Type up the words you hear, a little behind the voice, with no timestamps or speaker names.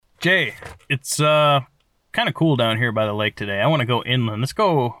Jay, it's kind of cool down here by the lake today. I want to go inland. Let's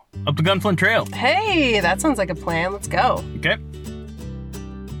go up the Gunflint Trail. Hey, that sounds like a plan. Let's go. Okay.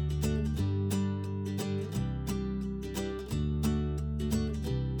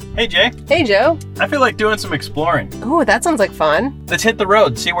 Hey, Jay. Hey, Joe. I feel like doing some exploring. Ooh, that sounds like fun. Let's hit the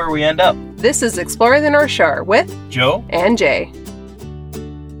road, see where we end up. This is Exploring the North Shore with Joe and Jay.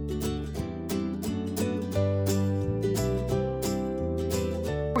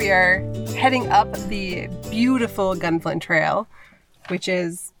 We are heading up the beautiful Gunflint Trail, which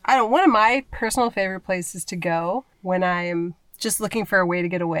is, one of my personal favorite places to go when I'm just looking for a way to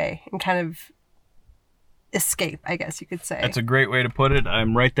get away and kind of escape, I guess you could say. That's a great way to put it.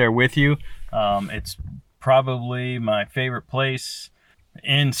 I'm right there with you. It's probably my favorite place,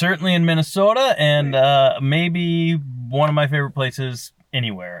 certainly in Minnesota, and maybe one of my favorite places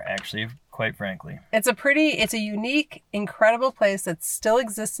anywhere, actually, quite frankly. It's a unique, incredible place that still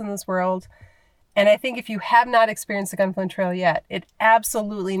exists in this world. And I think if you have not experienced the Gunflint Trail yet, it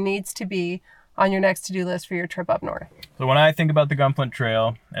absolutely needs to be on your next to-do list for your trip up north. So when I think about the Gunflint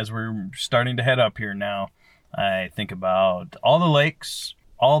Trail, as we're starting to head up here now, I think about all the lakes,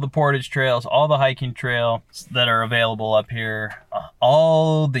 all the portage trails, all the hiking trails that are available up here,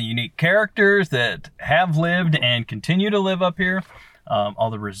 all the unique characters that have lived and continue to live up here, all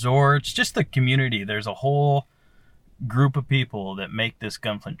the resorts, just the community. There's a whole group of people that make this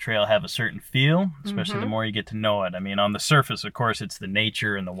Gunflint Trail have a certain feel, especially the more you get to know it. I mean, on the surface, of course, it's the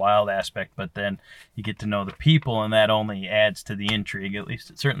nature and the wild aspect, but then you get to know the people, and that only adds to the intrigue. At least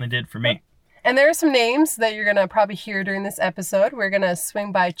it certainly did for me. And there are some names that you're going to probably hear during this episode. We're going to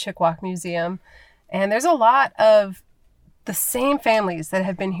swing by Chickawauk Museum, and there's a lot of the same families that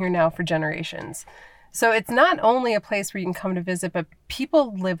have been here now for generations. So it's not only a place where you can come to visit, but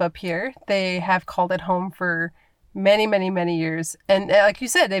people live up here. They have called it home for many, many, many years. And like you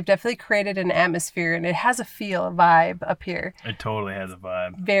said, they've definitely created an atmosphere, and it has a feel, a vibe up here. It totally has a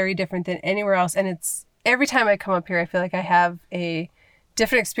vibe. Very different than anywhere else. And it's every time I come up here, I feel like I have a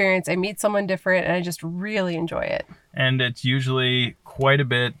different experience. I meet someone different, and I just really enjoy it. And it's usually quite a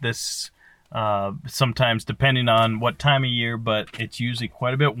bit this, sometimes depending on what time of year, but it's usually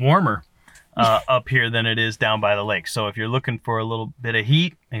quite a bit warmer up here than it is down by the lake. So if you're looking for a little bit of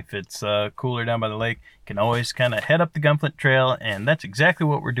heat, if it's cooler down by the lake, you can always kind of head up the Gunflint Trail, and that's exactly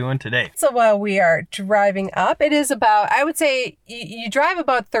what we're doing today. So while we are driving up, it is about, I would say, you drive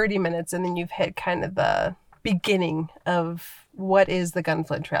about 30 minutes, and then you've hit kind of the beginning of what is the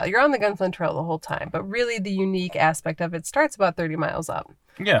Gunflint Trail. You're on the Gunflint Trail the whole time, but really the unique aspect of it starts about 30 miles up.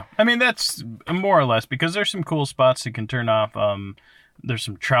 Yeah, I mean, that's more or less, because there's some cool spots you can turn off. There's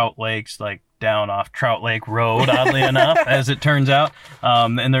some trout lakes, like down off Trout Lake Road, oddly enough, as it turns out.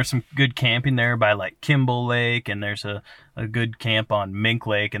 And there's some good camping there by like Kimball Lake, and there's a good camp on Mink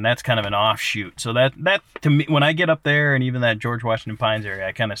Lake, and that's kind of an offshoot. So that to me, when I get up there, and even that George Washington Pines area,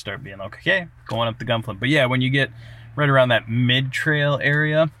 I kind of start being like, okay, going up the Gunflint. But yeah, when you get right around that mid-trail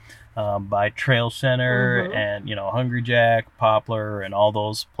area, by Trail Center and, Hungry Jack, Poplar, and all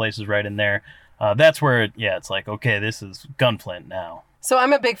those places right in there, that's where, it's like, okay, this is Gunflint now. So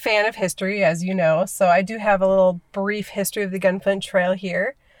I'm a big fan of history, as you know, so I do have a little brief history of the Gunflint Trail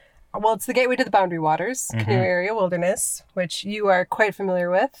here. Well, it's the gateway to the Boundary Waters, Canoe Area Wilderness, which you are quite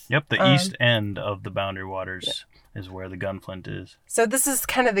familiar with. Yep, the east end of the Boundary Waters is where the Gunflint is. So this is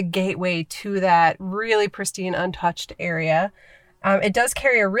kind of the gateway to that really pristine, untouched area. It does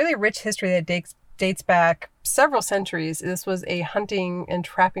carry a really rich history that dates back several centuries. This was a hunting and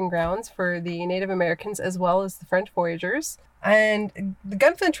trapping grounds for the Native Americans as well as the French voyagers. And the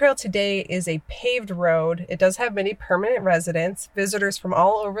Gunflint Trail today is a paved road. It does have many permanent residents, visitors from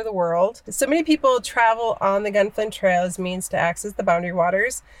all over the world. So many people travel on the Gunflint Trail as means to access the Boundary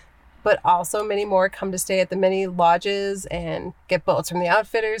Waters, but also many more come to stay at the many lodges and get boats from the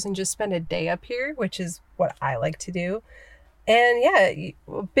outfitters and just spend a day up here, which is what I like to do. And a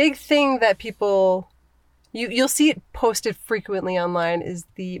big thing that people, you'll see it posted frequently online is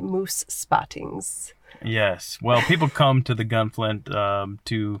the moose spottings. Yes. Well, people come to the Gunflint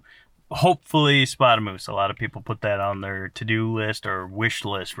to hopefully spot a moose. A lot of people put that on their to-do list, or wish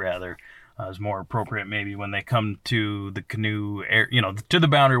list, rather. Is more appropriate maybe when they come to the canoe, to the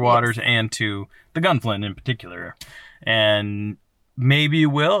Boundary Waters and to the Gunflint in particular. And maybe you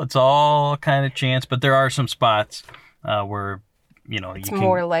will. It's all kind of chance, but there are some spots where it's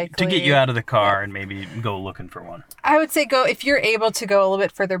more likely to get you out of the car and maybe go looking for one. I would say if you're able to go a little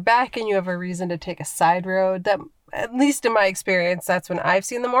bit further back and you have a reason to take a side road, that at least in my experience, that's when I've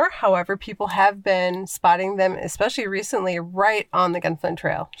seen them more. However, people have been spotting them, especially recently, right on the Gunflint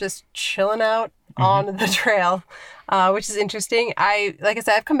Trail, just chilling out on the trail, which is interesting. Like I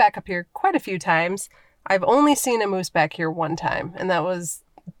said, I've come back up here quite a few times. I've only seen a moose back here one time, and that was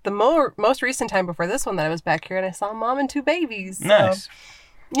the most recent time before this one that I was back here, and I saw mom and 2 babies. So, Nice.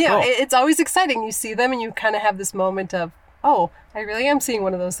 yeah, Cool. it's always exciting. You see them, and you kind of have this moment of, oh, I really am seeing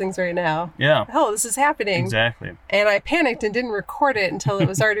one of those things right now. Yeah. Oh, this is happening. Exactly. And I panicked and didn't record it until it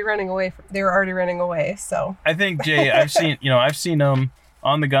was already running away. They were already running away. So I think, Jay, I've seen them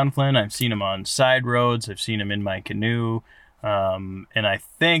on the Gunflint. I've seen them on side roads. I've seen them in my canoe. And I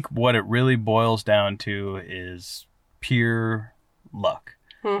think what it really boils down to is pure luck.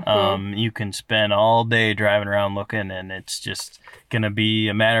 You can spend all day driving around looking, and it's just going to be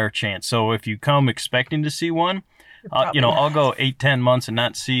a matter of chance. So if you come expecting to see one, I'll go 8-10 months and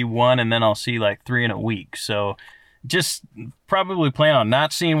not see one, and then I'll see like 3 in a week. So just probably plan on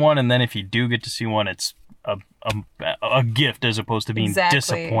not seeing one, and then if you do get to see one, it's a gift as opposed to being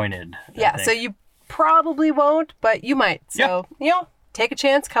disappointed. Yeah, so you probably won't, but you might. So, take a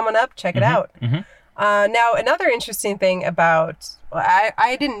chance coming up, check it out. Now, another interesting thing about,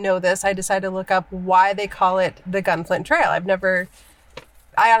 I didn't know this. I decided to look up why they call it the Gunflint Trail.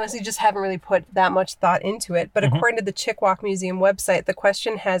 I honestly just haven't really put that much thought into it. But according to the Chickawauk Museum website, the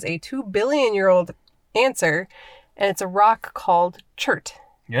question has a 2 billion-year-old answer, and it's a rock called chert.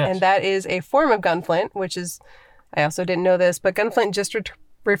 Yes. And that is a form of gunflint, which is, I also didn't know this, but gunflint just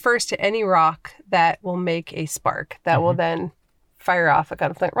refers to any rock that will make a spark that will then fire off a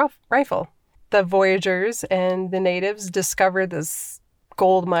gunflint rifle. The voyagers and the natives discovered this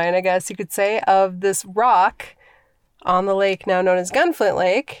gold mine, I guess you could say, of this rock on the lake now known as Gunflint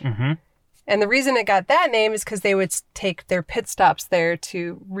Lake. And the reason it got that name is because they would take their pit stops there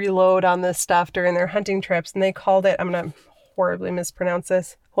to reload on this stuff during their hunting trips. And they called it, I'm going to horribly mispronounce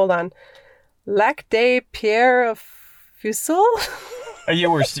this. Hold on. Lac des Pierres Fusel?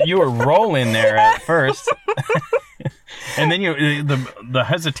 You were rolling there at first. And then the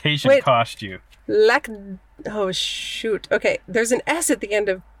hesitation cost you. Oh, shoot. Okay, there's an S at the end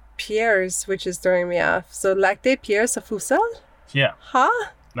of Pierres, which is throwing me off. So, Lac des Pierres Fusel? Yeah. Huh?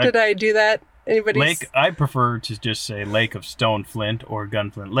 Did I do that? Lake, I prefer to just say Lake of Stone Flint or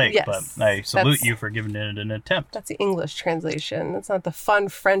Gunflint Lake, Yes, but I salute you for giving it an attempt. That's the English translation. That's not the fun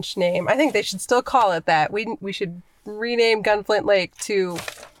French name. I think they should still call it that. We should rename Gunflint Lake to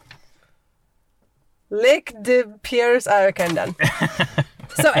Lake de Pierres. Okay, I'm done.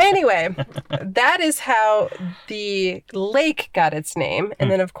 So anyway, that is how the lake got its name. And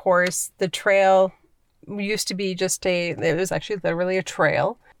then, of course, the trail used to be it was actually literally a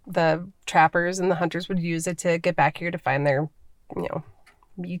trail. The trappers and the hunters would use it to get back here to find their,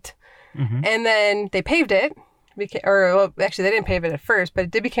 meat. And then they paved it. Actually, they didn't pave it at first, but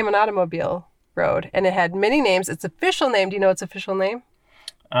it did become an automobile road. And it had many names. Its official name, do you know its official name?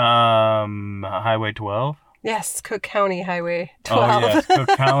 Highway 12? Yes, Cook County Highway 12. Oh, yes, Cook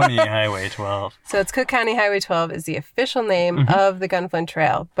County Highway 12. So it's Cook County Highway 12 is the official name of the Gunflint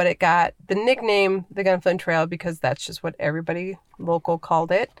Trail, but it got the nickname the Gunflint Trail because that's just what everybody local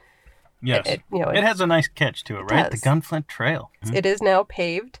called it. Yes. It has a nice catch to it, right? The Gunflint Trail. It is now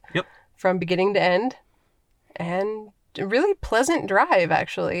paved from beginning to end, and a really pleasant drive,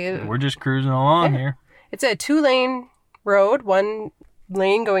 actually. We're just cruising along here. It's a 2-lane road, 1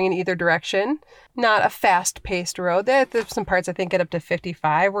 lane going in either direction. Not a fast-paced road. There's some parts I think get up to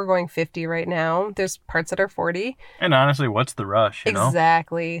 55. We're going 50 right now. There's parts that are 40. And honestly, what's the rush, you know?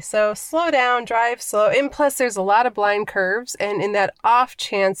 Exactly. So slow down, drive slow. And plus, there's a lot of blind curves. And in that off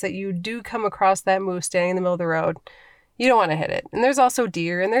chance that you do come across that moose standing in the middle of the road, you don't want to hit it. And there's also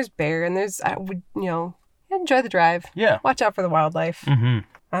deer, and there's bear, and there's, enjoy the drive. Yeah. Watch out for the wildlife.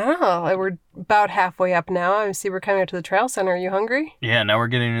 I don't know. We're about halfway up now. I see we're coming up to the trail center. Are you hungry? Yeah, now we're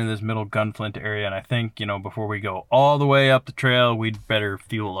getting into this middle Gunflint area, and I think, before we go all the way up the trail, we'd better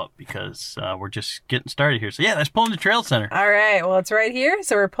fuel up because we're just getting started here. So yeah, let's pull in the trail center. All right. Well, it's right here.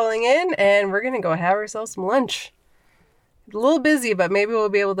 So we're pulling in, and we're going to go have ourselves some lunch. A little busy, but maybe we'll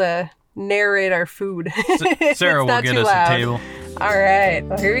be able to narrate our food. Sarah will get us a table. All right.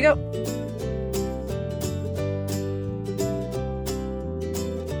 Well, here we go.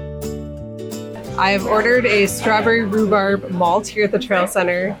 I have ordered a strawberry rhubarb malt here at the Trail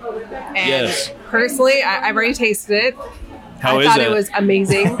Center. And personally, I've already tasted it. How is it? I thought it was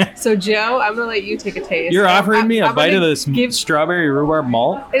amazing. So, Joe, I'm going to let you take a taste. You're offering me a bite of this strawberry rhubarb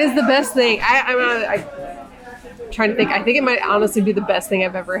malt? It is the best thing. trying to think. I think it might honestly be the best thing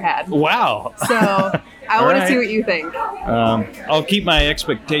I've ever had. Wow. So I want to see what you think. I'll keep my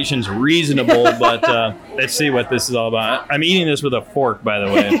expectations reasonable, but let's see what this is all about. I'm eating this with a fork, by the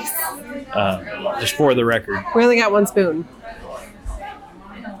way, just for the record. We only got one spoon.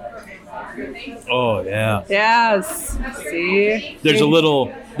 Oh yeah. Yes. See. There's a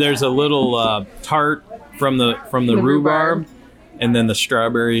little tart from the rhubarb, and then the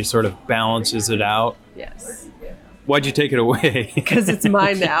strawberry sort of balances it out. Yes. Why'd you take it away? Because it's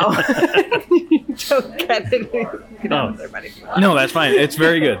mine now. Don't get it. Get out of there, buddy. No, that's fine. It's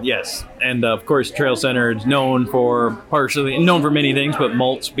very good. Yes, and of course, Trail Center is known for many things, but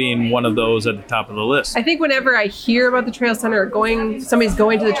malts being one of those at the top of the list. I think whenever I hear about the Trail Center or somebody's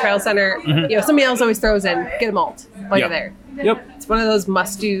going to the Trail Center, somebody else always throws in, get a malt while you're there. Yep. It's one of those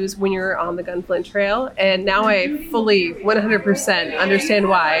must-dos when you're on the Gunflint Trail, and now I fully 100% understand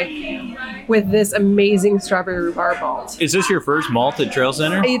why with this amazing strawberry rhubarb malt. Is this your first malt at Trail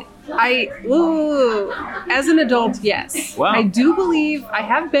Center? As an adult, yes. Wow. I do believe I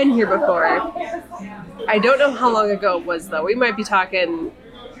have been here before. I don't know how long ago it was, though. We might be talking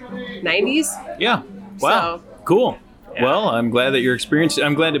 90s. Yeah. Wow. So, cool. Yeah. Well, I'm glad that you're experiencing.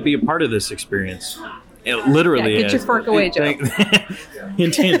 I'm glad to be a part of this experience. It literally get your fork away, Joe.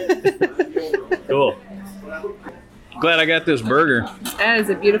 Hint, hint. Cool. Glad I got this burger. That is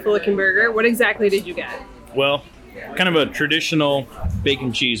a beautiful looking burger. What exactly did you get? Well, kind of a traditional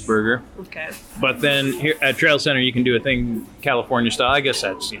bacon cheeseburger. Okay. But then here at Trail Center, you can do a thing California style. I guess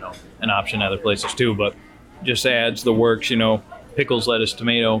that's, an option other places too, but just adds the works, pickles, lettuce,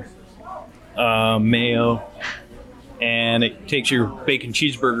 tomato, mayo, and it takes your bacon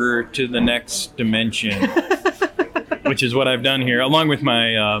cheeseburger to the next dimension, which is what I've done here, along with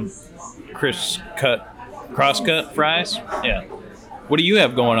my cross-cut fries. Yeah. What do you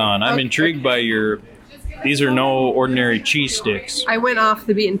have going on? I'm intrigued by these are no ordinary cheese sticks. I went off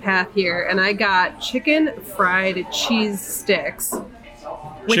the beaten path here, and I got chicken fried cheese sticks.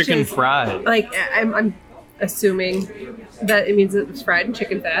 Chicken fried? Like, I'm assuming that it means it was fried in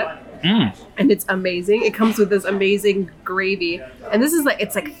chicken fat. And it's amazing. It comes with this amazing gravy. And this is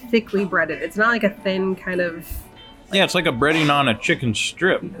it's thickly breaded. It's not like a thin kind of... Yeah, it's like a breading on a chicken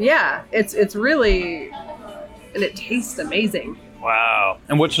strip. Yeah, it's really... And it tastes amazing. Wow.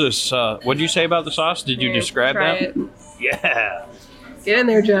 And what's this? What did you say about the sauce? Did you describe that? It. Yeah. Get in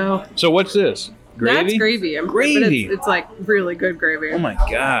there, Joe. So what's this? Gravy? That's gravy. Gravy. But it's really good gravy. Oh my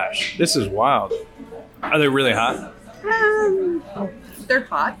gosh. This is wild. Are they really hot? They're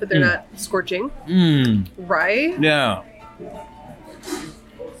hot, but they're not scorching. Right? Yeah.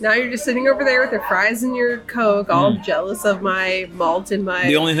 Now you're just sitting over there with your fries and your Coke, all jealous of my malt and my...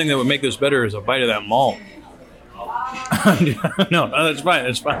 The only thing that would make this better is a bite of that malt. No, that's fine.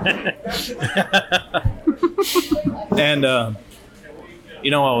 It's fine. And,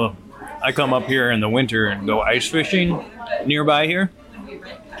 I come up here in the winter and go ice fishing nearby here.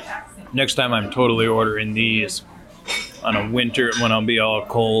 Next time I'm totally ordering these on a winter when I'll be all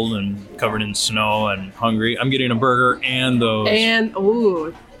cold and covered in snow and hungry. I'm getting a burger and those. And,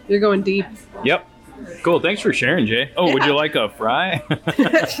 ooh, you're going deep. Yep. Cool. Thanks for sharing, Jay. Oh, yeah. Would you like a fry?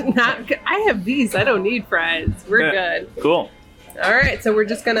 I have these. I don't need fries. We're good. Cool. All right. So we're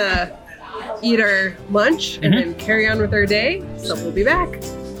just going to eat our lunch and then carry on with our day. So we'll be back.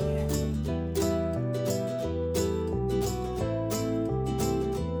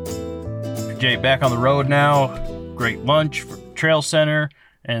 Jay, back on the road now. Great lunch for Trail Center.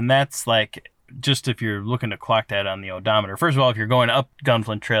 And that's just if you're looking to clock that on the odometer. First of all, if you're going up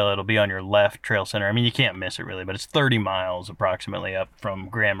Gunflint Trail, it'll be on your left, Trail Center. I mean, you can't miss it really, but it's 30 miles approximately up from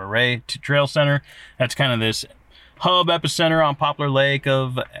Grand Marais to Trail Center. That's kind of this hub epicenter on Poplar Lake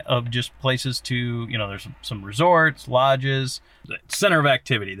of just places to, there's some resorts, lodges, center of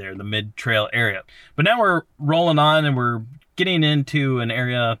activity there, the mid-trail area. But now we're rolling on and we're getting into an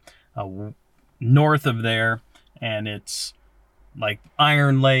area north of there, and it's like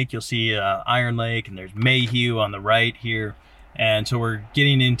Iron Lake. You'll see Iron Lake, and there's Mayhew on the right here. And so we're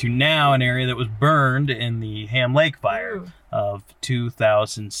getting into now an area that was burned in the Ham Lake fire of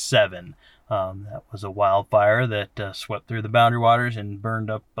 2007. That was a wildfire that swept through the Boundary Waters and burned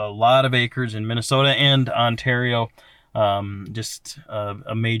up a lot of acres in Minnesota and Ontario. Just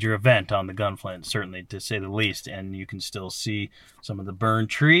a major event on the Gunflint, certainly, to say the least. And you can still see some of the burned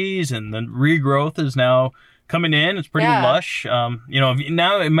trees, and the regrowth is now coming in. It's pretty lush.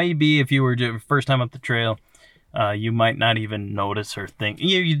 Now it may be, if you were first time up the trail, you might not even notice or think.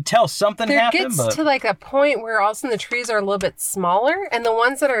 You'd tell something happened. There gets to a point where all of a sudden the trees are a little bit smaller, and the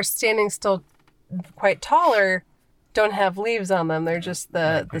ones that are standing still quite taller don't have leaves on them. They're just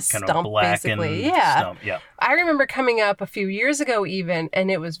the kind stump, of blackened basically. Yeah. stump. Yeah. I remember coming up a few years ago even,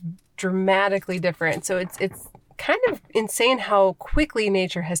 and it was dramatically different. So it's kind of insane how quickly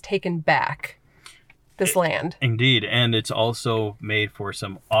nature has taken back this land. Indeed, and it's also made for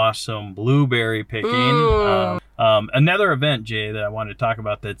some awesome blueberry picking. Another event, Jay, that I wanted to talk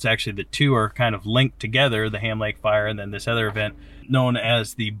about, that's actually the two are kind of linked together, the Ham Lake Fire and then this other event known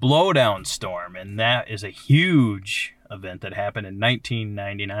as the Blowdown Storm, and that is a huge event that happened in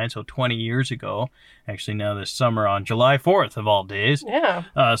 1999, so 20 years ago. Actually, now this summer on July 4th of all days.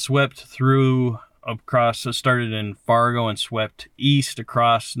 Yeah. Swept through across, started in Fargo and swept east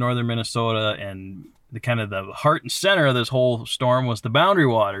across northern Minnesota, and the heart and center of this whole storm was the Boundary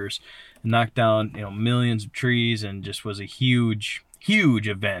Waters. It knocked down millions of trees and just was a huge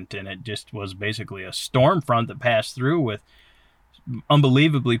event. And it just was basically a storm front that passed through with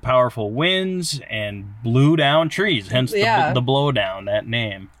unbelievably powerful winds and blew down trees, hence the blowdown, that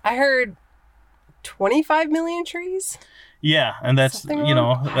name. I heard 25 million trees. Yeah, and that's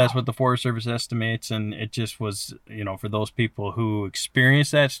that's what the Forest Service estimates, and it just was, for those people who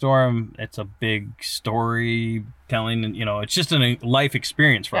experienced that storm, it's a big storytelling, and it's just a life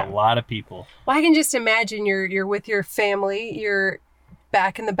experience for a lot of people. Well, I can just imagine you're with your family, you're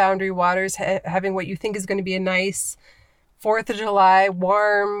back in the Boundary Waters, having what you think is going to be a nice 4th of July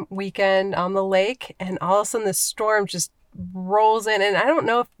warm weekend on the lake, and all of a sudden this storm just rolls in, and I don't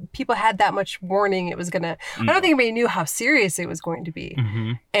know if people had that much warning it was gonna. I don't think anybody knew how serious it was going to be,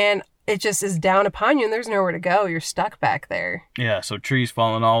 and it just is down upon you, and there's nowhere to go. You're stuck back there. Yeah, so trees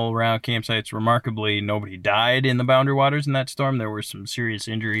falling all around campsites. Remarkably, nobody died in the Boundary Waters in that storm. There were some serious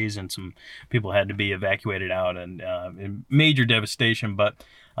injuries, and some people had to be evacuated out, and major devastation. But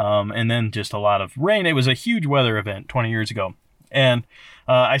and then just a lot of rain. It was a huge weather event 20 years ago, and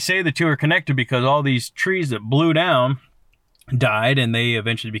I say the two are connected because all these trees that blew down died, and they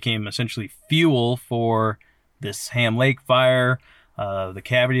eventually became essentially fuel for this Ham Lake fire, the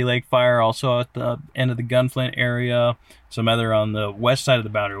Cavity Lake fire, also at the end of the Gunflint area, some other on the west side of the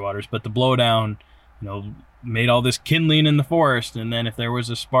Boundary Waters. But the blowdown, made all this kindling in the forest, and then if there was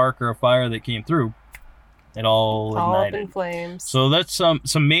a spark or a fire that came through, it all ignited. All up in flames. So that's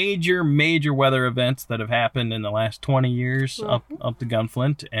some major weather events that have happened in the last 20 years up the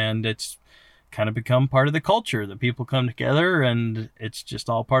Gunflint, and it's kind of become part of the culture that people come together, and it's just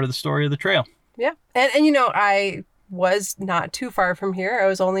all part of the story of the trail. Yeah. And I was not too far from here. I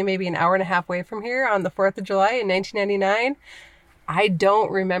was only maybe an hour and a half away from here on the 4th of July in 1999. I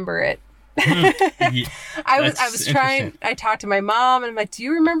don't remember it. I was trying, I talked to my mom, and I'm like, do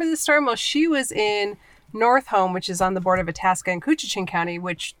you remember this storm? Well, she was in North Home, which is on the border of Itasca and Coochin County,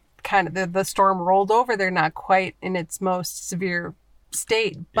 which kind of the storm rolled over there, not quite in its most severe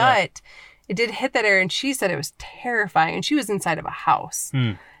state, but it did hit that area, and she said it was terrifying, and she was inside of a house.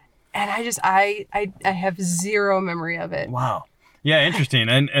 And I have zero memory of it. Wow. Yeah, interesting.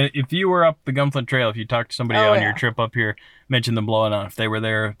 And if you were up the Gunflint Trail, if you talked to somebody on your trip up here, mentioned the blowdown, if they were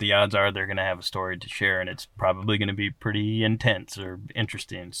there, the odds are they're going to have a story to share, and it's probably going to be pretty intense or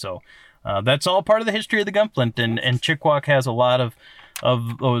interesting. So that's all part of the history of the Gunflint, and Chickawauk has a lot of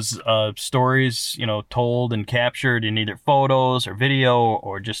those stories, told and captured in either photos or video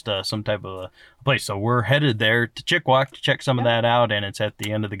or just some type of a place. So we're headed there to Chickawauk to check some of that out, and it's at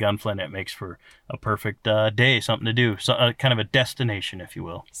the end of the Gunflint. It makes for a perfect day, something to do, so kind of a destination, if you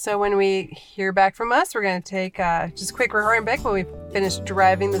will. So when we hear back from us, we're going to take just a quick recording break. When we finish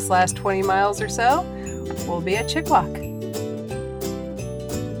driving this last 20 miles or so, we'll be at Chickawauk.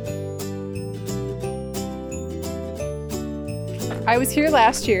 I was here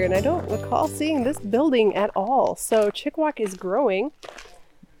last year, and I don't recall seeing this building at all. So Chickawauk is growing.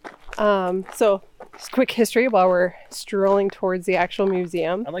 So just quick history while we're strolling towards the actual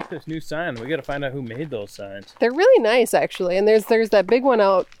museum. I like this new sign. We got to find out who made those signs. They're really nice, actually. And there's that big one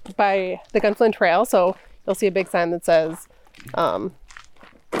out by the Gunflint Trail. So you'll see a big sign that says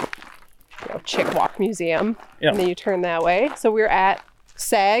Chickawauk Museum. Yep. And then you turn that way. So we're at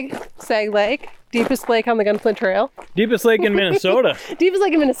Sag Lake. Deepest lake on the Gunflint Trail. Deepest lake in Minnesota. Deepest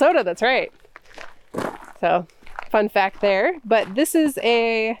lake in Minnesota, that's right. So, fun fact there. But this is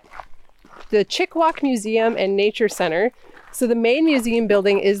the Chickawauk Museum and Nature Center. So the main museum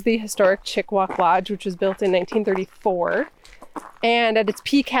building is the historic Chickawauk Lodge, which was built in 1934. And at its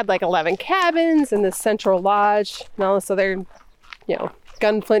peak had like 11 cabins in the central lodge and all this other,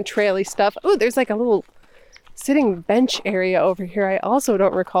 Gunflint Trail-y stuff. Oh, there's like a little sitting bench area over here I also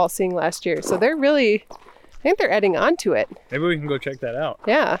don't recall seeing last year. So they're really, I think they're adding on to it. Maybe we can go check that out.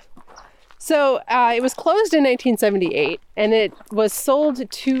 Yeah. So it was closed in 1978, and it was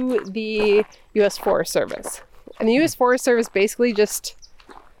sold to the U.S. Forest Service. And the U.S. Forest Service basically just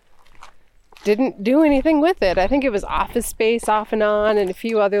didn't do anything with it. I think it was office space off and on, and a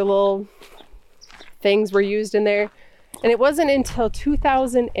few other little things were used in there. And it wasn't until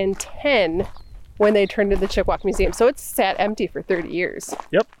 2010 when they turned into the Chippewa Museum. So it's sat empty for 30 years.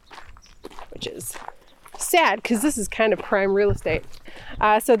 Yep. Which is sad because this is kind of prime real estate.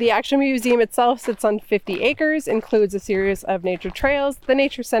 So the actual museum itself sits on 50 acres, includes a series of nature trails, the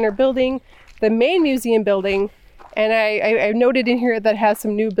Nature Center building, the main museum building, and I noted in here that it has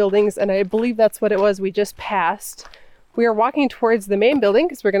some new buildings, and I believe that's what it was we just passed. We are walking towards the main building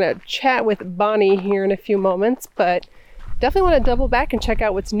because we're going to chat with Bonnie here in a few moments, but definitely want to double back and check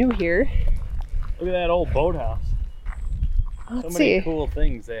out what's new here. Look at that old boathouse. Let's So many see. cool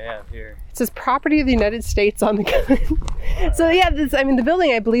things they have here. It says property of the United States on the gun. So yeah, the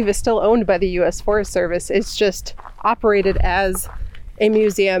building I believe is still owned by the U.S. Forest Service. It's just operated as a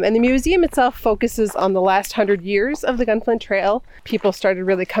museum. And the museum itself focuses on the last 100 years of the Gunflint Trail. People started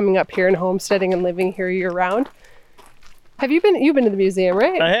really coming up here and homesteading and living here year round. You've been to the museum,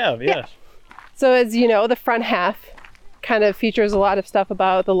 right? I have, yes. So as you know, the front half kind of features a lot of stuff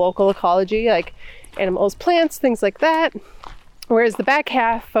about the local ecology, like animals, plants, things like that. Whereas the back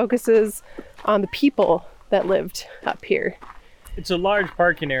half focuses on the people that lived up here. It's a large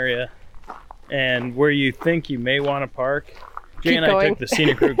parking area, and where you think you may want to park. Jay and I took the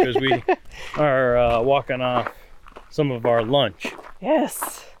scenic route because we are walking off some of our lunch.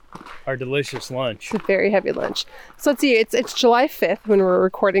 Yes. Our delicious lunch. It's a very heavy lunch. So let's see, it's July 5th when we're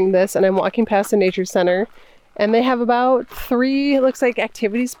recording this, and I'm walking past the Nature Center, and they have about 3, it looks like,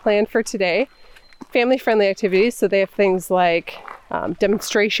 activities planned for today. Family-friendly activities, so they have things like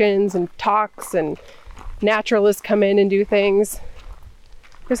demonstrations and talks, and naturalists come in and do things.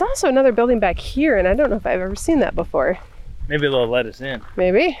 There's also another building back here, and I don't know if I've ever seen that before. Maybe they'll let us in.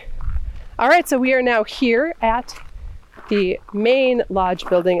 Maybe. All right, so we are now here at the main lodge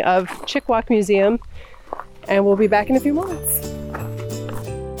building of Chippewa Museum, and we'll be back in a few moments.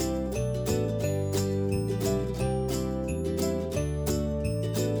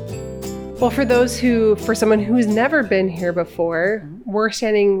 Well, for someone who's never been here before, we're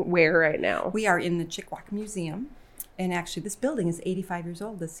standing where right now? We are in the Chippewa Museum, and actually this building is 85 years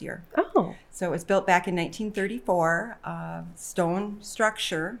old this year. Oh. So it was built back in 1934, stone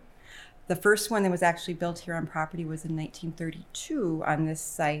structure. The first one that was actually built here on property was in 1932 on this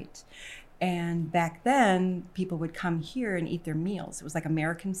site. And back then, people would come here and eat their meals. It was like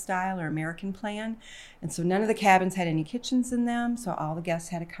American style or American plan. And so none of the cabins had any kitchens in them. So all the guests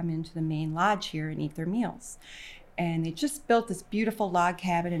had to come into the main lodge here and eat their meals. And they just built this beautiful log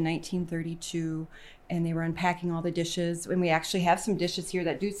cabin in 1932. And they were unpacking all the dishes. And we actually have some dishes here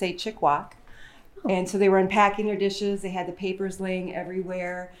that do say Chickawauk. And so they were unpacking their dishes. They had the papers laying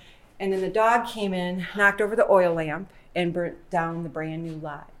everywhere. And then the dog came in, knocked over the oil lamp, and burnt down the brand new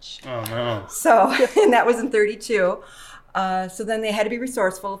lodge. Oh, no. So, and that was in 32. So then they had to be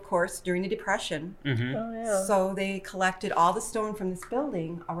resourceful, of course, during the Depression. Mm-hmm. Oh, yeah. So they collected all the stone from this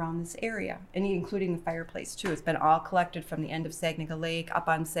building around this area, and including the fireplace too. It's been all collected from the end of Sagnaga Lake, up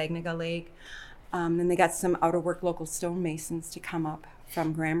on Sagnaga Lake. Then they got some out-of-work local stonemasons to come up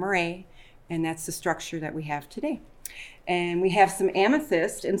from Grand Marais, and that's the structure that we have today. And we have some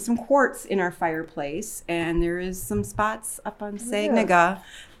amethyst and some quartz in our fireplace, and there is some spots up on Sagnaga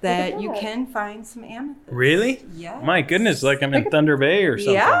that you can find some amethyst. Really? Yeah. My goodness, like I'm in Thunder Bay or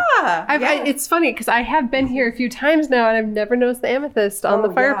something. Yeah. It's funny because I have been here a few times now, and I've never noticed the amethyst on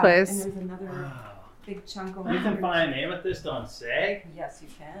the fireplace. And there's another big chunk over You can here. find amethyst on Sag? Yes, you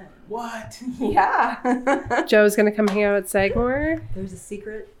can. What? Yeah. Joe's gonna come hang out at Sagmore. There's a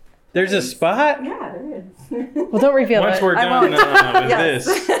secret. There's a spot? Yeah, there is. Well, don't reveal Once it. we're done with Yes.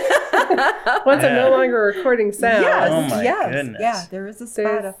 this. Once I'm Yeah. no longer recording sound. Yes, Oh my yes. goodness. Yeah, there is a spot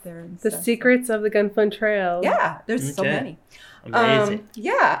There's up there. And The stuff. secrets of the Gunflint Trail. Yeah, there's so Okay. many. Amazing.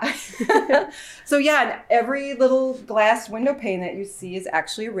 Yeah. So yeah, and every little glass window pane that you see is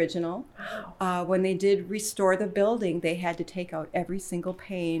actually original. When they did restore the building, they had to take out every single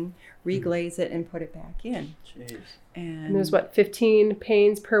pane, reglaze it, and put it back in. Jeez. And there's 15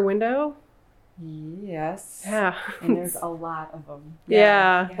 panes per window? Yes. Yeah. And there's a lot of them.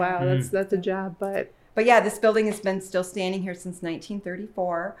 Yeah. Wow, that's a job, but But yeah, this building has been still standing here since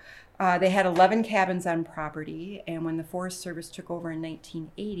 1934. They had 11 cabins on property, and when the Forest Service took over in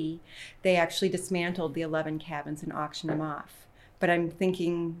 1980, they actually dismantled the 11 cabins and auctioned them off. But I'm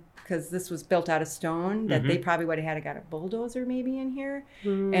thinking, because this was built out of stone, that they probably would have had got a bulldozer maybe in here.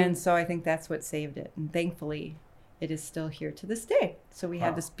 And so I think that's what saved it. And thankfully, it is still here to this day. So we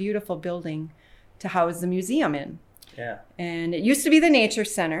have this beautiful building to house the museum in. Yeah. And it used to be the Nature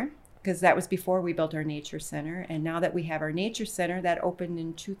Center. because that was before we built our nature center. And now that we have our nature center that opened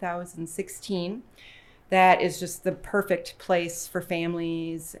in 2016, that is just the perfect place for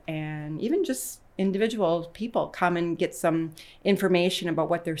families and even just individual people come and get some information about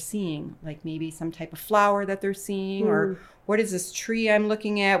what they're seeing, like maybe some type of flower that they're seeing, or what is this tree I'm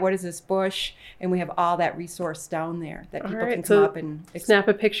looking at? What is this bush? And we have all that resource down there that people can come up and snap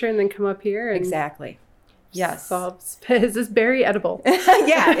a picture and then come up here. And exactly. Yes. Is this berry edible?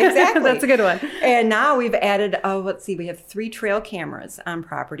 Yeah, exactly. That's a good one. And now we've added, we have 3 trail cameras on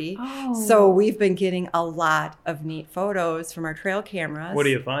property. Oh. So we've been getting a lot of neat photos from our trail cameras. What are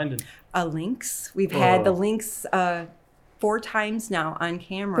you finding? Lynx. We've had the lynx 4 times now on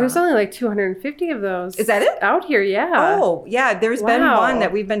camera. There's only like 250 of those. Is that it? Out here, yeah. Oh, yeah. There's been one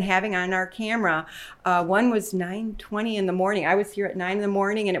that we've been having on our camera. One was 9:20 in the morning. I was here at 9 in the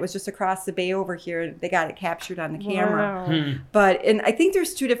morning, and it was just across the bay over here. They got it captured on the camera. Wow. And I think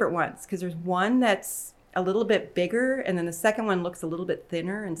there's 2 different ones, because there's one that's a little bit bigger, and then the second one looks a little bit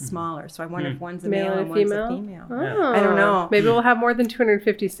thinner and smaller. So I wonder if one's a male and one's a female. Oh. I don't know. Maybe we'll have more than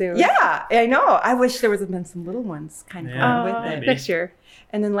 250 soon. Yeah, I know. I wish there would have been some little ones kind of going with it. Next year.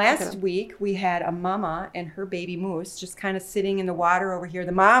 And then last week we had a mama and her baby moose just kind of sitting in the water over here.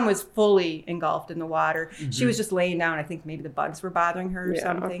 The mom was fully engulfed in the water. She was just laying down. I think maybe the bugs were bothering her or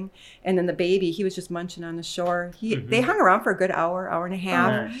something. And then the baby, he was just munching on the shore. They hung around for a good hour and a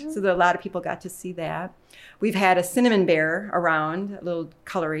half. So that a lot of people got to see that. We've had a cinnamon bear around, a little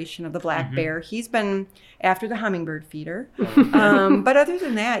coloration of the black bear. He's been after the hummingbird feeder. But other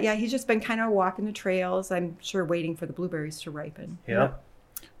than that, yeah, he's just been kind of walking the trails. I'm sure waiting for the blueberries to ripen. Yep.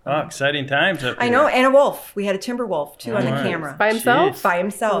 Oh, exciting times up here. I know, and a wolf. We had a timber wolf, too, on the camera. By himself? By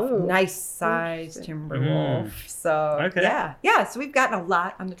himself. Ooh. Nice sized timber wolf. So, yeah. So we've gotten a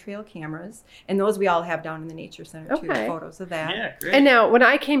lot on the trail cameras, and those we all have down in the nature center, too, photos of that. Yeah, great. And now, when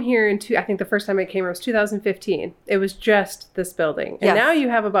I came here I think the first time I came here was 2015. It was just this building. And now you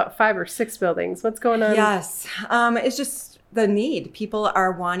have about 5 or 6 buildings. What's going on? Yes. It's just the need. People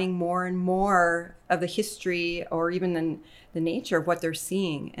are wanting more and more of the history or even the nature of what they're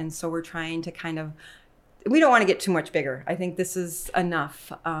seeing. And so we're trying to we don't want to get too much bigger. I think this is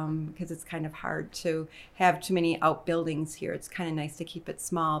enough because it's kind of hard to have too many outbuildings here. It's kind of nice to keep it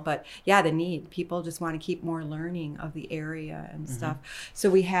small. But yeah, the need. People just want to keep more learning of the area and stuff. So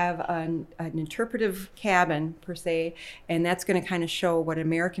we have an interpretive cabin, per se, and that's going to kind of show what an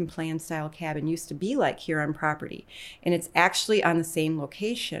American plan style cabin used to be like here on property. And it's actually on the same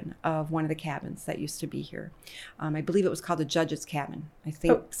location of one of the cabins that used to be here. I believe it was called the Judge's Cabin. I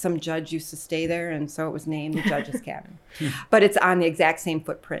think some judge used to stay there, and so it was named the Judge's Cabin. But it's on the exact same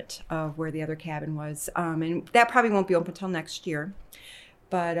footprint of where the other cabin was. And that probably won't be open until next year.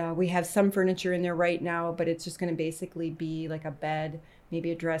 But we have some furniture in there right now, but it's just going to basically be like a bed,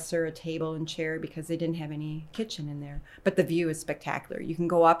 maybe a dresser, a table, and chair, because they didn't have any kitchen in there. But the view is spectacular. You can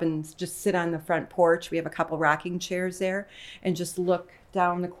go up and just sit on the front porch. We have a couple rocking chairs there and just look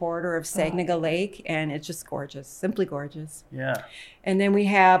down the corridor of Saginaw Lake, and it's just gorgeous, simply gorgeous. Yeah. And then we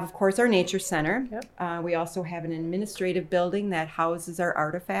have, of course, our nature center. Yep. We also have an administrative building that houses our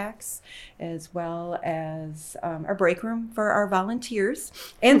artifacts, as well as our break room for our volunteers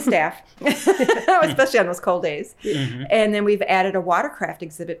and staff, especially on those cold days. And then we've added a watercraft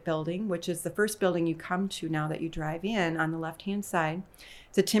exhibit building, which is the first building you come to now that you drive in on the left-hand side.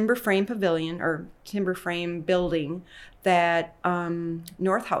 It's a timber frame pavilion or timber frame building that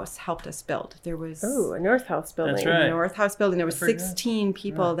North House helped us build. There was a North House building. That's right. North House building. There was 16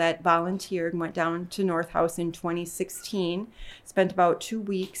 people that volunteered and went down to North House in 2016. Spent about 2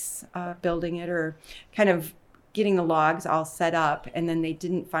 weeks building it, or kind of getting the logs all set up, and then they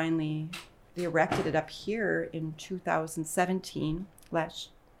erected it up here in 2017.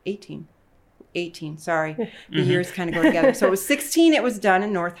 18, sorry. The years kind of go together. So it was 16, it was done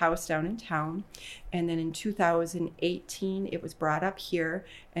in North House down in town. And then in 2018, it was brought up here.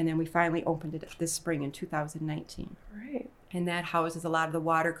 And then we finally opened it this spring in 2019. Right. And that houses a lot of the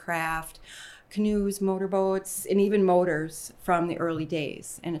watercraft, canoes, motorboats, and even motors from the early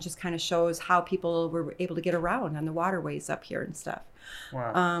days. And it just kind of shows how people were able to get around on the waterways up here and stuff.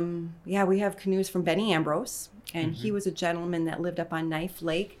 Wow. We have canoes from Benny Ambrose, and he was a gentleman that lived up on Knife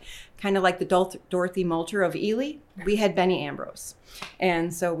Lake, kind of like the Dorothy Moulter of Ely. We had Benny Ambrose,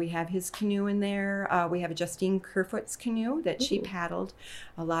 and so we have his canoe in there. We have a Justine Kerfoot's canoe that she paddled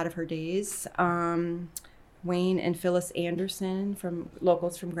a lot of her days. Wayne and Phyllis Anderson,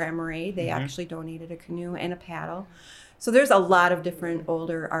 locals from Grand Marais, they actually donated a canoe and a paddle. So there's a lot of different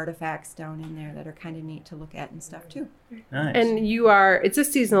older artifacts down in there that are kind of neat to look at and stuff too. Nice. And it's a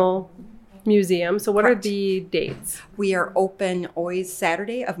seasonal museum. So what Correct. are the dates? We are open always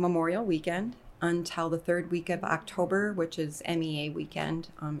Saturday of Memorial Weekend until the third week of October, which is MEA weekend,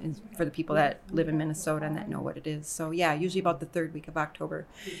 is for the people that live in Minnesota and that know what it is. So yeah, usually about the third week of October.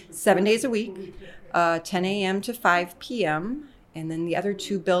 7 days a week, 10 a.m. to 5 p.m. And then the other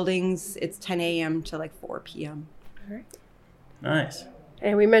two buildings, it's 10 a.m. to like 4 p.m. All right. Nice.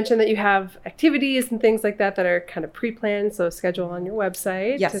 And we mentioned that you have activities and things like that that are kind of pre-planned, so schedule on your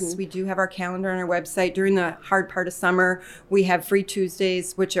website. Yes, And we do have our calendar on our website. During the hard part of summer, we have free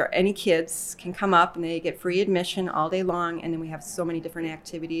Tuesdays, which are any kids can come up and they get free admission all day long. And then we have so many different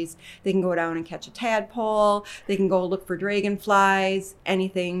activities. They can go down and catch a tadpole. They can go look for dragonflies,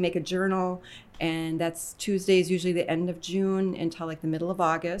 anything, make a journal. And that's Tuesdays, usually the end of June until like the middle of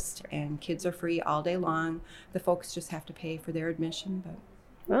August. And kids are free all day long. The folks just have to pay for their admission, but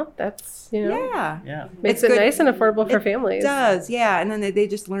well, that's, you know, Yeah. makes It's it good. nice and affordable for It families. does, yeah. And then they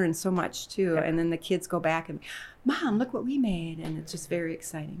just learn so much too. Yeah. And then the kids go back and, Mom, look what we made. And it's just very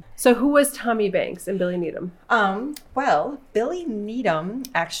exciting. So who was Tommy Banks and Billy Needham? Well, Billy Needham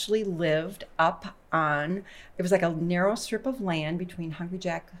actually lived up on, it was like a narrow strip of land between Hungry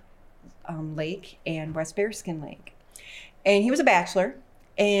Jack Lake and West Bearskin Lake. And he was a bachelor,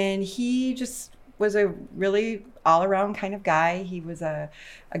 and he just was a really all-around kind of guy. He was a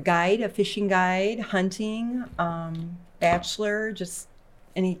guide, a fishing guide, hunting, bachelor,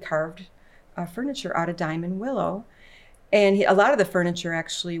 and he carved furniture out of diamond willow. And a lot of the furniture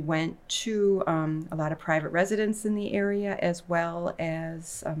actually went to a lot of private residents in the area, as well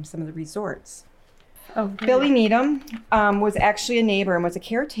as some of the resorts. Oh, Billy Needham was actually a neighbor and was a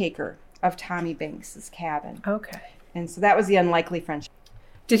caretaker of Tommy Banks's cabin. okay. And so that was the unlikely friendship.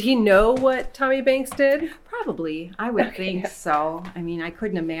 Did he know what Tommy Banks did? Probably, I would Okay. think so. I mean, I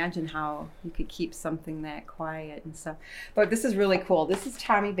couldn't imagine how you could keep something that quiet and stuff. But this is really cool. This is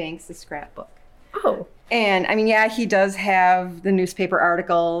Tommy Banks' scrapbook. Oh, And I mean, yeah, he does have the newspaper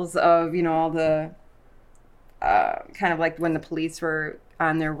articles of, you know, all the kind of like when the police were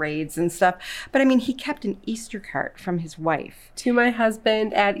on their raids and stuff. But I mean, he kept an Easter card from his wife. to my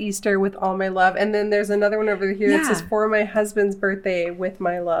husband at Easter with all my love. And then there's another one over here that says Yeah. for my husband's birthday with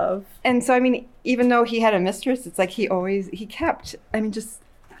my love. And so, I mean, even though he had a mistress, it's like he kept, I mean,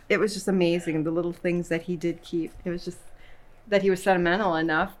 it was just amazing, the little things that he did keep. It was just that he was sentimental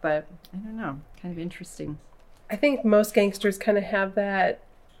enough, but I don't know, kind of interesting. I think most gangsters kind of have that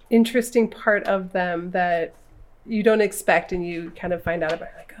interesting part of them that you don't expect and you kind of find out about,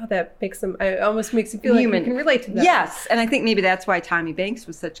 like, oh, that makes them, it almost makes you feel like Human. you can relate to them. Yes, and I think maybe that's why Tommy Banks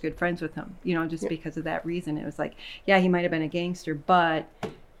was such good friends with him, you know, just because of that reason. It was like, yeah, he might have been a gangster, but,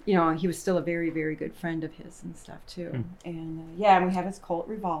 you know, he was still a very, very good friend of his and stuff, too. And, yeah, and we have his Colt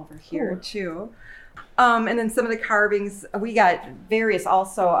revolver here, too. And then some of the carvings, we got various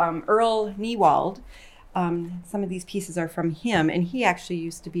also. Earl Newald, some of these pieces are from him, and he actually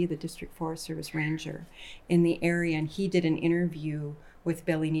used to be the District Forest Service ranger in the area, and he did an interview with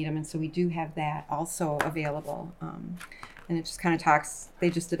Billy Needham, and so we do have that also available. And it just kind of talks, they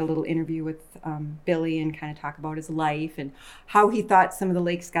just did a little interview with Billy and kind of talk about his life and how he thought some of the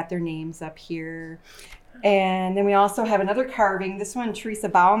lakes got their names up here. And then we also have another carving. This one Teresa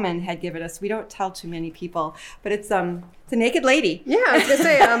Bauman had given us. We don't tell too many people, but it's a naked lady. Yeah, I was going to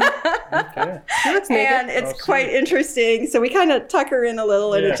say, Okay. she looks naked. And it's Oh, quite sweet. interesting. So we kind of tuck her in a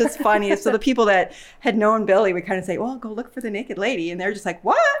little, and it's Yeah. just funny. So the people that had known Billy, we kind of say, well, go look for the naked lady. And they're just like,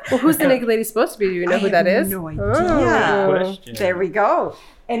 what? Well, who's the naked lady supposed to be? Do you know I who that have is? no idea. Oh. Question. There we go.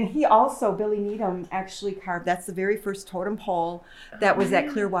 And he also, Billy Needham, actually carved, that's the very first totem pole that was at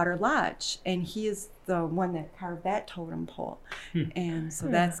Clearwater Lodge. And he is the one that carved that totem pole. And so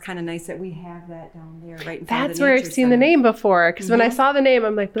that's kind of nice that we have that down there right in front of That's the where I've nature seen the center. name before. Because when I saw the name,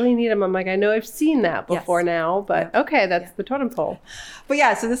 I'm like, Billy Needham. I'm like, I know I've seen that Yes. before now. But okay, that's the totem pole. But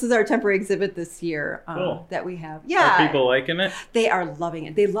yeah, so this is our temporary exhibit this year Cool. that we have. Yeah. Are people liking it? They are loving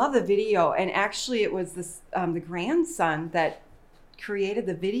it. They love the video. And actually, it was this the grandson that created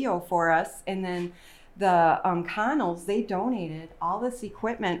the video for us. And then the Connells, they donated all this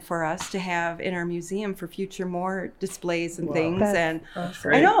equipment for us to have in our museum for future more displays and things. That's And awesome.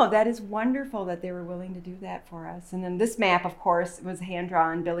 Great. I know, that is wonderful that they were willing to do that for us. And then this map, of course, was a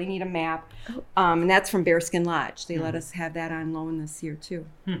hand-drawn Billy Needham map. And that's from Bearskin Lodge. They let us have that on loan this year, too.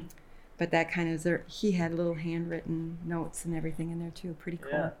 But that kind of, he had little handwritten notes and everything in there, too. Pretty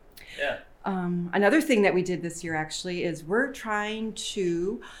cool. Yeah. Yeah. Another thing that we did this year, actually, is we're trying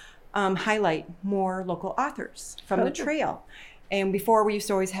to highlight more local authors from the trail. And before we used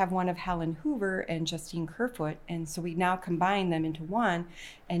to always have one of Helen Hoover and Justine Kerfoot. And so we now combine them into one.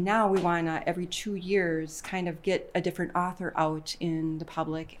 And now we want to, every 2 years, kind of get a different author out in the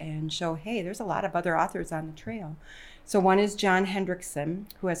public and show, hey, there's a lot of other authors on the trail. So one is John Hendrickson,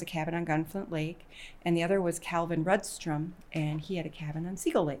 who has a cabin on Gunflint Lake. And the other was Calvin Rudstrom, and he had a cabin on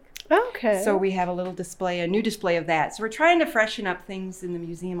Seagull Lake. Okay. So we have a little display, a new display of that. So we're trying to freshen up things in the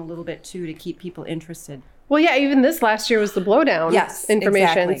museum a little bit, too, to keep people interested. Well, yeah, even this last year was the blowdown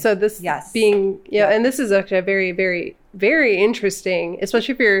information. Exactly. So this being, and this is actually a very, very, very interesting,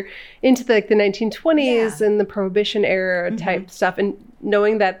 especially if you're into the 1920s and the Prohibition era type stuff, and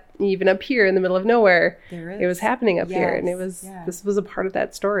knowing that even up here in the middle of nowhere, it was happening up here, and this was a part of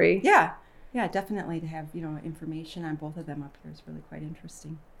that story. Yeah, definitely to have information on both of them up here is really quite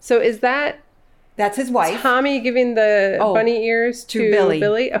interesting. So is that's his wife, Tommy, giving the bunny ears to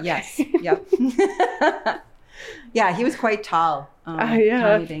Billy? Okay. Yes. Yep. Yeah, he was quite tall. Tommy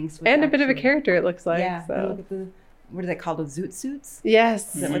Banks was and a bit of a character, it looks like. Yeah. So. Look at what are they called? The zoot suits?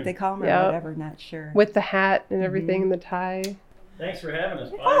 Yes. Is that what they call them, or whatever? Not sure. With the hat and everything, and the tie. Thanks for having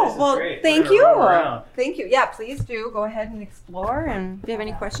us. Oh, well, thank you. Thank you. Yeah, please do go ahead and explore. And if you have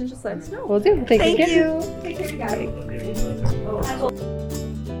any questions, just let us know. Will do. Thank you. Take care, guys.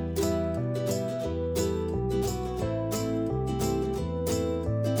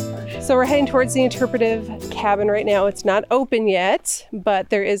 So we're heading towards the interpretive cabin right now. It's not open yet, but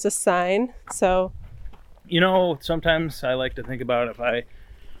there is a sign. So, sometimes I like to think about if I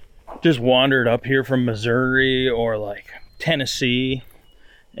just wandered up here from Missouri or like Tennessee,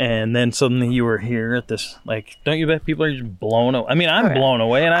 and then suddenly you were here at this, don't you bet people are just blown away? I mean, I'm blown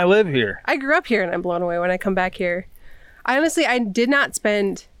away, and I live here. I grew up here, and I'm blown away when I come back here. I did not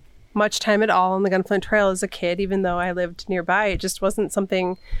spend much time at all on the Gunflint Trail as a kid, even though I lived nearby. It just wasn't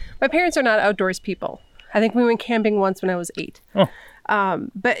something. My parents are not outdoors people. I think we went camping once when I was 8. Oh.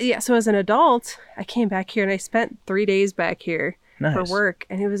 But yeah, so as an adult, I came back here and I spent 3 days back here for work,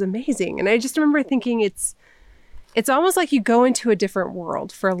 and it was amazing. And I just remember thinking it's almost like you go into a different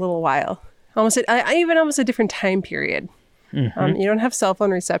world for a little while, almost a different time period. Mm-hmm. You don't have cell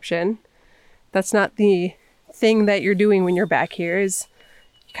phone reception. That's not the thing that you're doing when you're back here. Is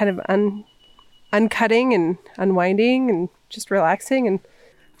kind of uncutting and unwinding and just relaxing. And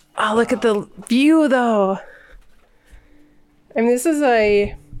look at the view though. I mean, this is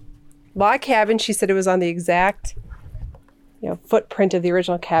a log cabin. She said it was on the exact footprint of the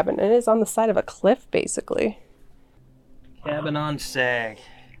original cabin, and it is on the side of a cliff basically. Cabin on Sag.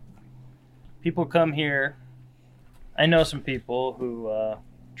 People come here. I know some people who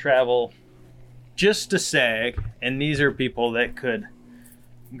travel just to Sag, and these are people that could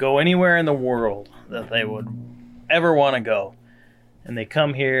go anywhere in the world that they would ever want to go. And they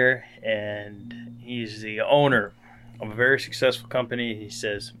come here, and he's the owner of a very successful company. He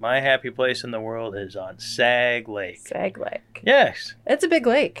says, my happy place in the world is on Sag Lake. Sag Lake. Yes. It's a big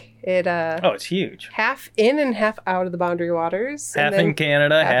lake. It's huge. Half in and half out of the Boundary Waters. Half in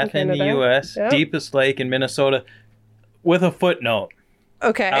Canada, half in the U.S. Yep. Deepest lake in Minnesota, with a footnote.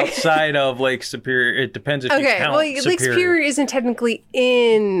 Okay. Outside of Lake Superior. It depends if you count Superior. Lake Superior isn't technically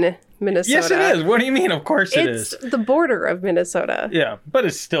in Minnesota. Yes, it is. What do you mean? Of course it is. It's the border of Minnesota. Yeah, but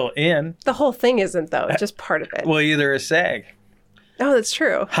it's still in. The whole thing isn't, though. It's just part of it. Well, either is Sag. Oh, that's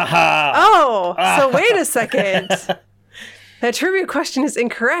true. Ha ha! Oh, so wait a second. That trivia question is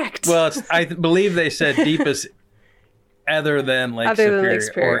incorrect. Well, I believe they said deepest other than Lake Superior.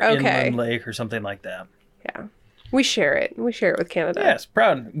 Or Inland Lake or something like that. Yeah. We share it. We share it with Canada. Yes,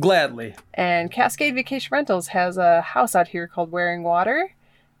 proud, gladly. And Cascade Vacation Rentals has a house out here called Waring Water.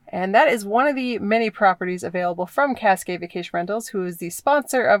 And that is one of the many properties available from Cascade Vacation Rentals, who is the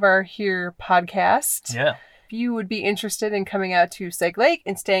sponsor of our Here podcast. Yeah. If you would be interested in coming out to Sag Lake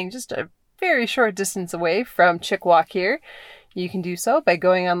and staying just a very short distance away from Chickawauk here, you can do so by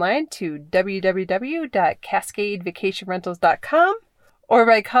going online to www.cascadevacationrentals.com or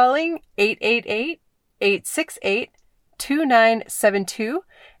by calling 888-868-2972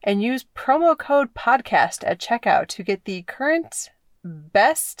 and use promo code podcast at checkout to get the current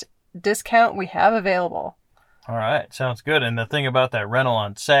best discount we have available. All right, sounds good. And the thing about that rental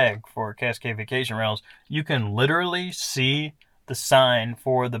on Sag for Cascade Vacation Rentals, you can literally see the sign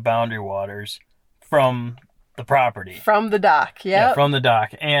for the Boundary Waters from the property. From the dock, yeah, from the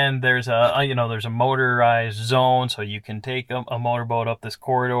dock. And there's a motorized zone, so you can take a motorboat up this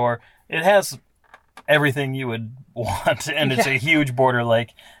corridor. It has everything you would want, and it's a huge border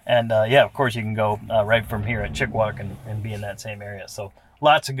lake. And of course you can go right from here at Chickawauk and be in that same area. So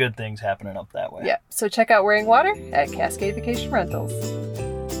lots of good things happening up that way. Yeah, so check out Waring Water at Cascade Vacation Rentals.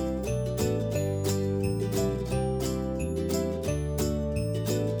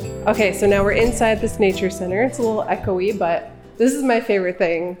 Okay, so now we're inside this nature center. It's a little echoey, but this is my favorite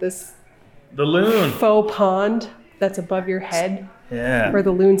thing. This The loon. faux pond that's above your head Yeah. where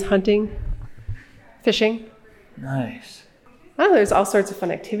the loon's hunting, fishing. Nice. Oh, there's all sorts of fun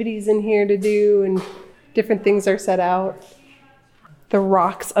activities in here to do, and different things are set out. The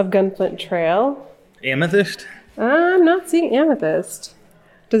rocks of Gunflint Trail. Amethyst? I'm not seeing amethyst.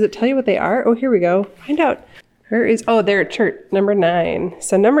 Does it tell you what they are? Oh, here we go. Find out. They're at chert number 9.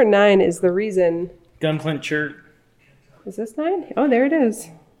 So number 9 is the reason. Gunflint chert. Is this 9? Oh, there it is.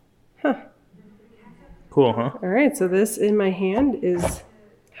 Cool, huh? All right, so this in my hand is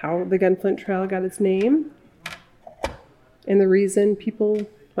how the Gunflint Trail got its name. And the reason people,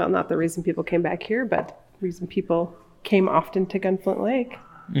 well, not the reason people came back here, but the reason people came often to Gunflint Lake.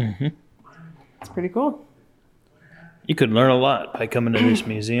 Mm-hmm. It's pretty cool. You could learn a lot by coming to this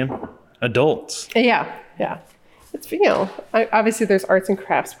museum. Adults. Yeah. It's, obviously there's arts and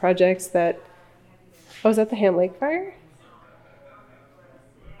crafts projects that, is that the Ham Lake Fire?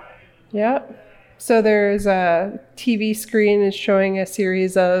 Yep. So there's a TV screen is showing a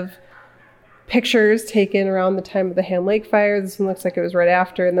series of pictures taken around the time of the Ham Lake Fire. This one looks like it was right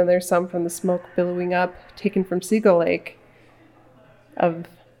after, and then there's some from the smoke billowing up taken from Seagull Lake.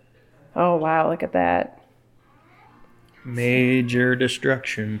 Oh wow, look at that. Major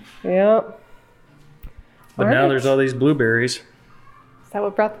destruction. Yep. But now there's all these blueberries. Is that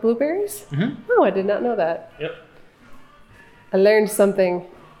what brought the blueberries? Mm-hmm. Oh, I did not know that. Yep. I learned something.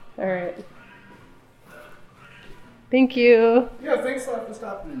 All right. Thank you. Yeah, thanks a lot for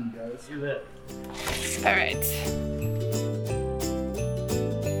stopping in, guys. You bet. All right.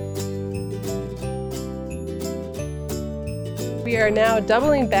 We are now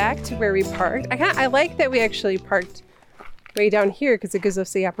doubling back to where we parked. I like that we actually parked way down here because it gives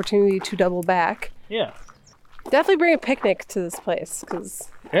us the opportunity to double back. Yeah. Definitely bring a picnic to this place because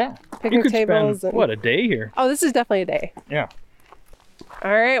Yeah. picnic You could tables spend, and a day here? oh, this is definitely a day. Yeah.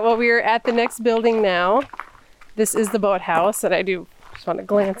 All right, well, we are at the next building now. This is the boathouse, and I do just want to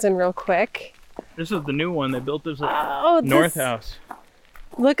glance in real quick. This is the new one. They built this North House.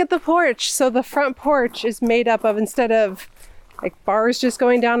 Look at the porch. So the front porch is made up of, instead of like bars just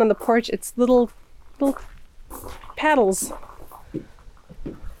going down on the porch, it's little paddles.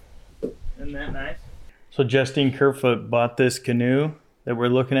 Isn't that nice? So Justine Kerfoot bought this canoe that we're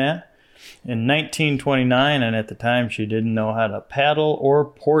looking at in 1929, and at the time she didn't know how to paddle or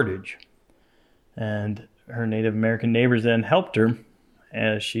portage. And her Native American neighbors then helped her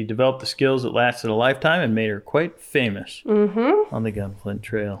as she developed the skills that lasted a lifetime and made her quite famous on the Gunflint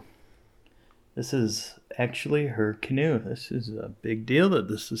Trail. This is actually her canoe. This is a big deal that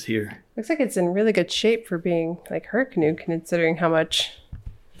this is here. Looks like it's in really good shape for being like her canoe, considering how much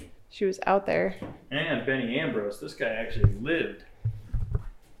she was out there. And Benny Ambrose, this guy actually lived.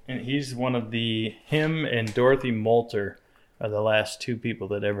 And he's one of him and Dorothy Moulter are the last 2 people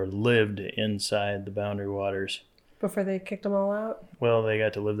that ever lived inside the Boundary Waters. Before they kicked them all out? Well, they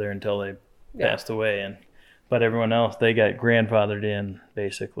got to live there until they passed away. But everyone else, they got grandfathered in,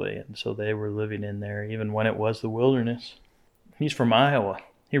 basically. And so they were living in there even when it was the wilderness. He's from Iowa.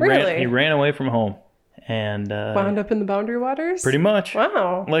 He ran away from home. And wound up in the Boundary Waters? Pretty much.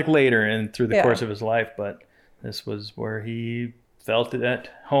 Wow. Like later and through the course of his life. But this was where he felt at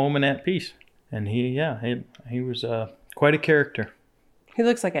home and at peace. And he was quite a character. He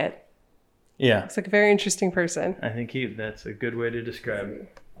looks like it. Yeah. Looks like a very interesting person. I think that's a good way to describe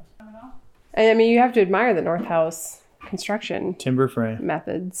it. I mean, you have to admire the North House construction Timber frame.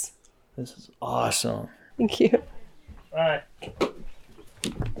 methods. This is awesome. Thank you. All right.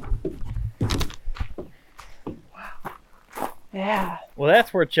 Yeah. Well,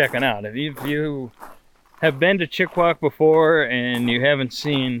 that's worth checking out. If you have been to Chickawauk before and you haven't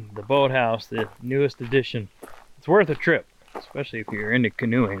seen the boathouse, the newest addition, it's worth a trip, especially if you're into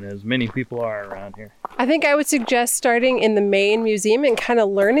canoeing, as many people are around here. I think I would suggest starting in the main museum and kind of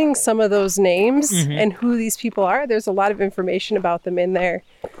learning some of those names and who these people are. There's a lot of information about them in there.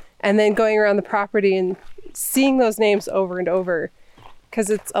 And then going around the property and seeing those names over and over, because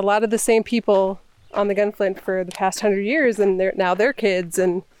it's a lot of the same people on the Gunflint for the past 100 years, and now they're kids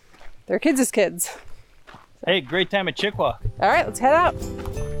and their kids' kids. Hey, great time at Chickawauk. All right, let's head out.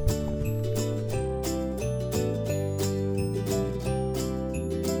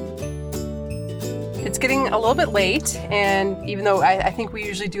 It's getting a little bit late, and even though I think we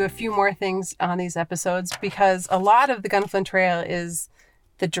usually do a few more things on these episodes, because a lot of the Gunflint Trail is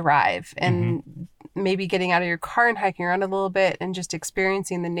the drive and maybe getting out of your car and hiking around a little bit and just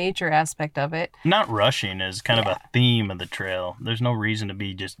experiencing the nature aspect of it. Not rushing is kind of a theme of the trail. There's no reason to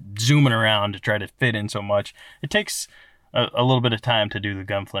be just zooming around to try to fit in so much. It takes a little bit of time to do the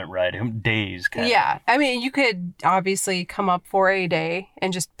Gunflint ride. Days, kind of. Yeah. I mean, you could obviously come up for a day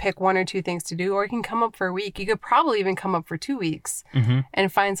and just pick 1 or 2 things to do, or you can come up for a week. You could probably even come up for 2 weeks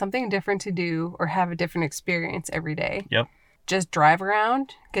and find something different to do or have a different experience every day. Yep. Just drive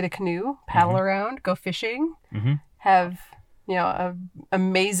around, get a canoe, paddle around, go fishing, have, a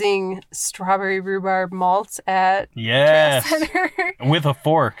amazing strawberry rhubarb malt at Yes. Trail Center. With a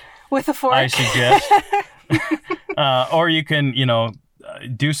fork, With a fork. I suggest. Or you can,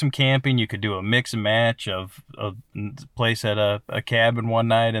 do some camping. You could do a mix and match of place at a cabin one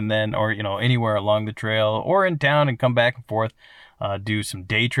night and then, or, anywhere along the trail or in town and come back and forth. Do some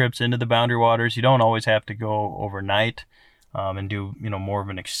day trips into the Boundary Waters. You don't always have to go overnight. And do, more of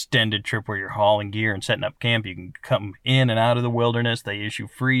an extended trip where you're hauling gear and setting up camp. You can come in and out of the wilderness. They issue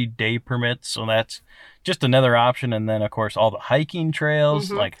free day permits, so that's just another option. And then, of course, all the hiking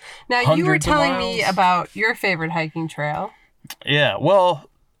trails, like Now, you were hundreds of telling me miles. about your favorite hiking trail. Yeah, well,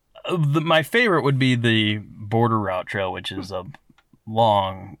 my favorite would be the Border Route Trail, which is a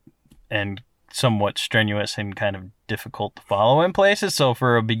long and somewhat strenuous and kind of difficult to follow in places. So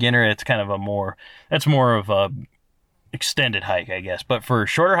for a beginner, it's kind of more of a extended hike, I guess. But for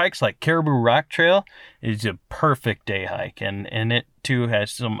shorter hikes, like Caribou Rock Trail is a perfect day hike, and it too has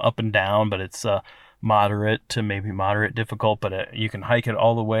some up and down, but it's moderate to maybe moderate difficult. But you can hike it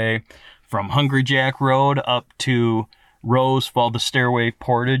all the way from Hungry Jack Road up to Rose Fall, the Stairway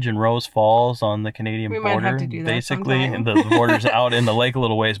Portage in Rose Falls on the Canadian We border. might have to do that basically, sometime. and the border's out in the lake a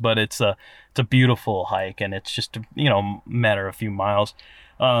little ways, but it's a beautiful hike, and it's just matter of a few miles.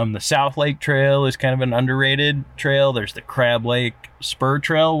 The South Lake Trail is kind of an underrated trail. There's the Crab Lake Spur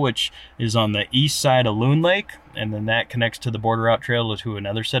Trail, which is on the east side of Loon Lake, and then that connects to the Border Route Trail to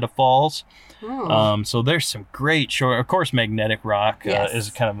another set of falls. So there's some great short. Of course, Magnetic Rock Yes. is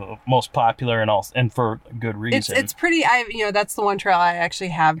kind of the most popular, and for good reason. It's pretty. That's the one trail I actually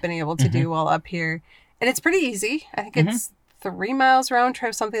have been able to do while up here, and it's pretty easy. I think it's 3 miles round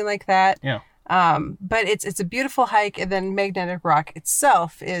trip, something like that. Yeah. But it's a beautiful hike, and then Magnetic Rock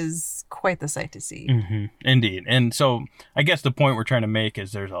itself is quite the sight to see. Indeed. And so I guess the point we're trying to make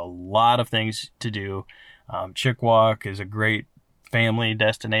is there's a lot of things to do. Chickawauk is a great family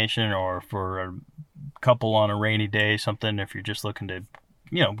destination, or for a couple on a rainy day, something if you're just looking to,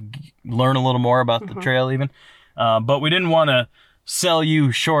 learn a little more about the trail even. But we didn't want to sell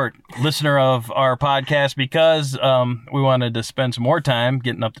you short, listener of our podcast, because we wanted to spend some more time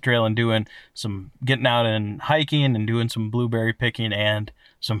getting up the trail and getting out and hiking and doing some blueberry picking and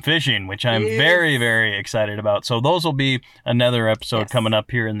some fishing, which I'm very, very excited about. So those will be another episode coming up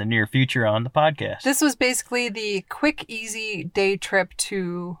here in the near future on the podcast. This was basically the quick, easy day trip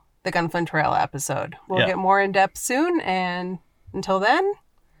to the Gunflint Trail episode. We'll get more in depth soon, and until then,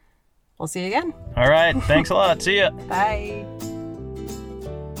 we'll see you again. All right. Thanks a lot. See ya. Bye.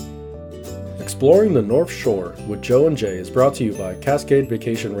 Exploring the North Shore with Joe and Jay is brought to you by Cascade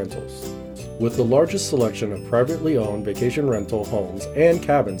Vacation Rentals. With the largest selection of privately owned vacation rental homes and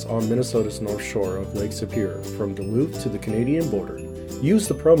cabins on Minnesota's North Shore of Lake Superior from Duluth to the Canadian border, use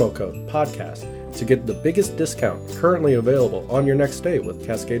the promo code PODCAST to get the biggest discount currently available on your next stay with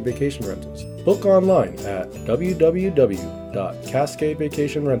Cascade Vacation Rentals. Book online at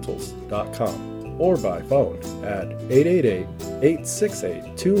www.cascadevacationrentals.com or by phone at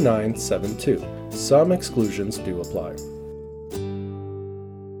 888-868-2972. Some exclusions do apply.